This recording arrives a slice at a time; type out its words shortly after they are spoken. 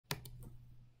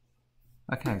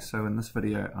Okay, so in this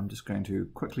video I'm just going to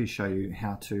quickly show you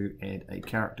how to add a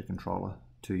character controller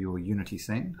to your Unity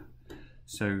scene.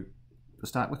 So to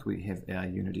start with, we have our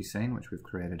Unity scene which we've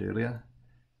created earlier,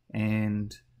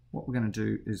 and what we're going to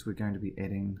do is we're going to be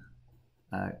adding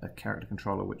a character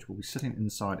controller which will be sitting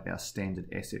inside our standard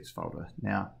assets folder.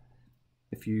 Now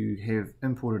if you have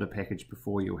imported a package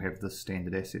before, you'll have this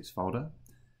standard assets folder.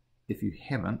 If you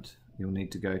haven't, you'll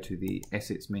need to go to the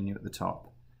assets menu at the top,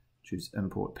 choose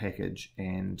import package,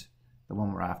 and the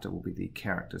one we're after will be the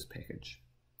characters package.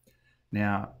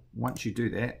 Now once you do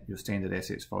that, your standard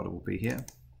assets folder will be here,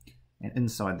 and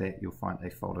inside that you'll find a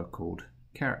folder called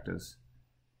characters.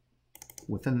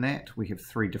 Within that we have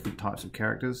three different types of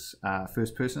characters.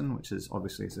 First person, which is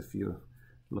obviously as if you're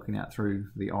looking out through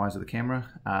the eyes of the camera,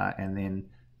 and then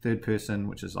third person,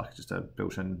 which is like just a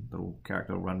built-in little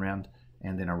character will run around,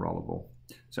 and then a rollable.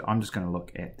 So I'm just going to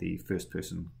look at the first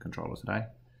person controller today.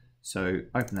 So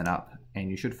open that up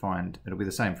and you should find it'll be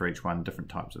the same for each one,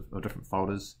 different types of or different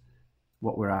folders.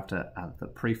 What we're after are the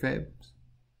prefabs.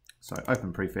 So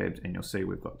open prefabs and you'll see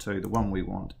we've got two. The one we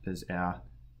want is our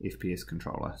FPS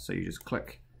controller. So you just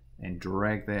click and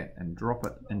drag that and drop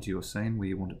it into your scene where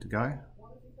you want it to go.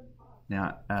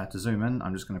 Now to zoom in,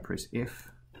 I'm just going to press F,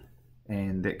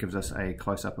 and that gives us a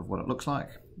close-up of what it looks like.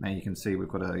 Now you can see we've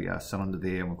got a cylinder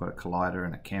there, and we've got a collider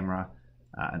and a camera,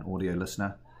 an audio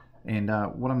listener. And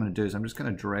what I'm going to do is I'm just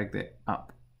going to drag that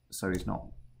up so he's not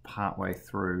part way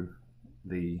through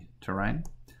the terrain,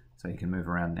 so he can move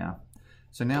around now.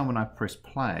 So now when I press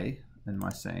play in my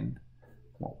scene,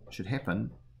 what should happen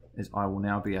is I will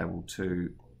now be able to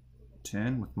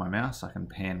turn with my mouse. I can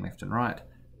pan left and right,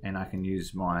 and I can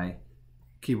use my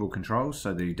keyboard controls,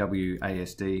 so the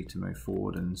WASD to move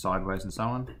forward and sideways and so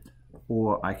on,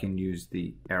 or I can use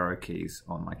the arrow keys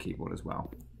on my keyboard as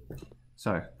well.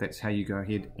 So that's how you go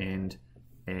ahead and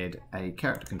add a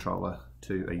character controller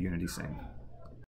to a Unity scene.